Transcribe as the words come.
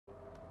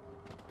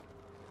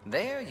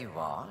There you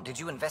are. Did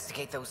you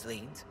investigate those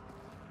leads?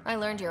 I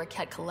learned you're a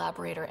Ket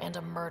collaborator and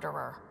a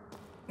murderer.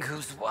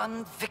 Who's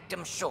one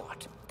victim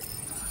short?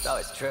 Oh,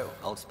 it's true.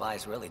 Old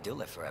spies really do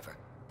live forever.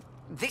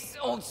 This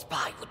old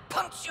spy would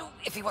punch you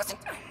if he wasn't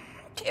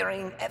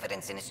carrying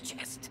evidence in his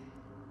chest.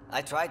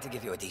 I tried to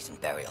give you a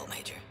decent burial,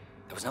 Major.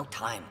 There was no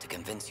time to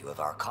convince you of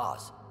our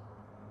cause.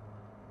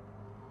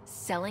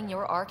 Selling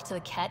your Ark to the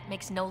Ket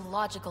makes no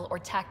logical or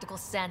tactical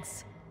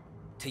sense.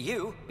 To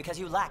you, because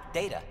you lack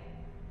data.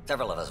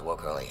 Several of us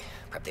woke early,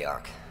 prepped the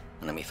Ark,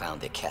 and then we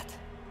found the Ket,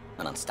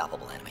 an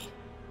unstoppable enemy.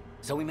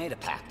 So we made a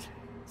pact.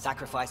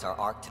 Sacrifice our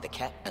Ark to the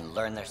Ket and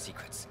learn their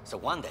secrets, so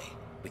one day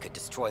we could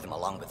destroy them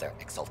along with their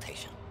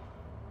exaltation.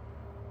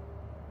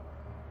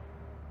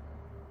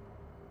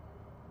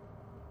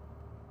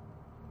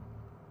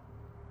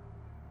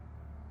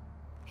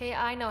 Hey,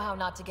 I know how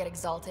not to get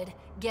exalted.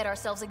 Get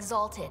ourselves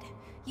exalted.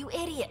 You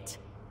idiot!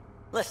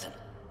 Listen,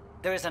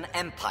 there is an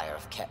empire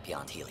of Ket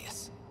beyond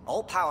Helios.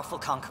 All-powerful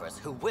conquerors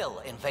who will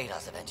invade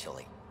us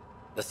eventually.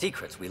 The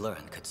secrets we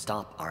learn could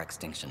stop our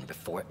extinction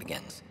before it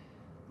begins.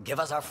 Give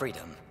us our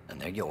freedom, and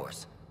they're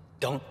yours.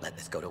 Don't let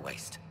this go to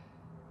waste.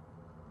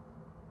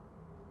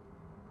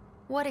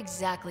 What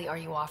exactly are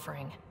you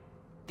offering?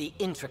 The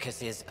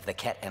intricacies of the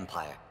Ket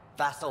Empire.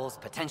 Vassals,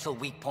 potential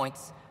weak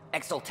points,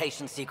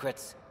 exaltation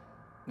secrets.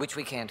 Which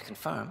we can't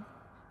confirm.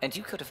 And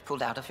you could have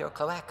pulled out of your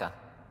cloaca.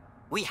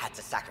 We had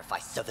to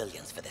sacrifice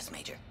civilians for this,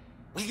 Major.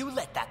 Will you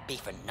let that be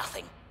for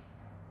nothing?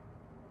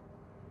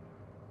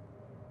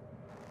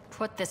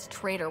 Put this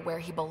traitor where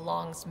he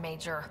belongs,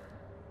 Major.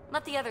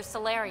 Let the other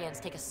Salarians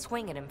take a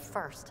swing at him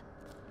first.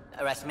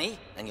 Arrest me,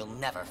 and you'll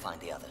never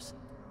find the others.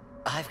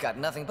 I've got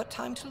nothing but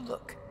time to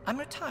look. I'm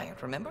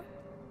retired, remember?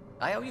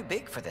 I owe you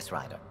big for this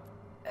rider.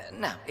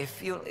 Now,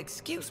 if you'll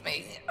excuse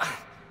me,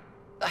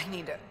 I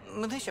need a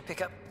militia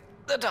pickup,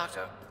 the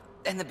doctor,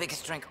 and the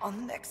biggest drink on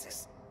the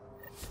Nexus.